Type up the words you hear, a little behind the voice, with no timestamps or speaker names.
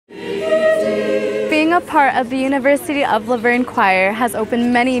Being a part of the University of La Verne choir has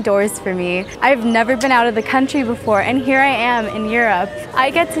opened many doors for me. I've never been out of the country before, and here I am in Europe. I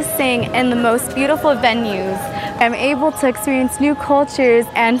get to sing in the most beautiful venues. I'm able to experience new cultures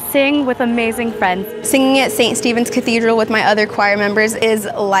and sing with amazing friends. Singing at St. Stephen's Cathedral with my other choir members is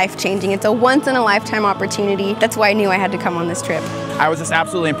life-changing. It's a once-in-a-lifetime opportunity. That's why I knew I had to come on this trip. I was just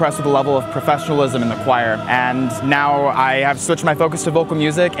absolutely impressed with the level of professionalism in the choir, and now I have switched my focus to vocal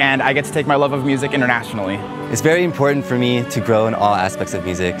music and I get to take my love of music internationally. It's very important for me to grow in all aspects of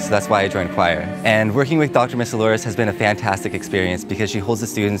music, so that's why I joined choir. And working with Dr. Missalores has been a fantastic experience because she holds the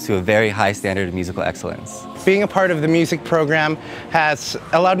students to a very high standard of musical excellence. Being a part of the music program has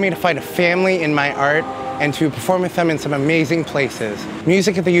allowed me to find a family in my art and to perform with them in some amazing places.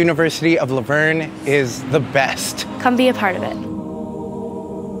 Music at the University of La Verne is the best. Come be a part of it.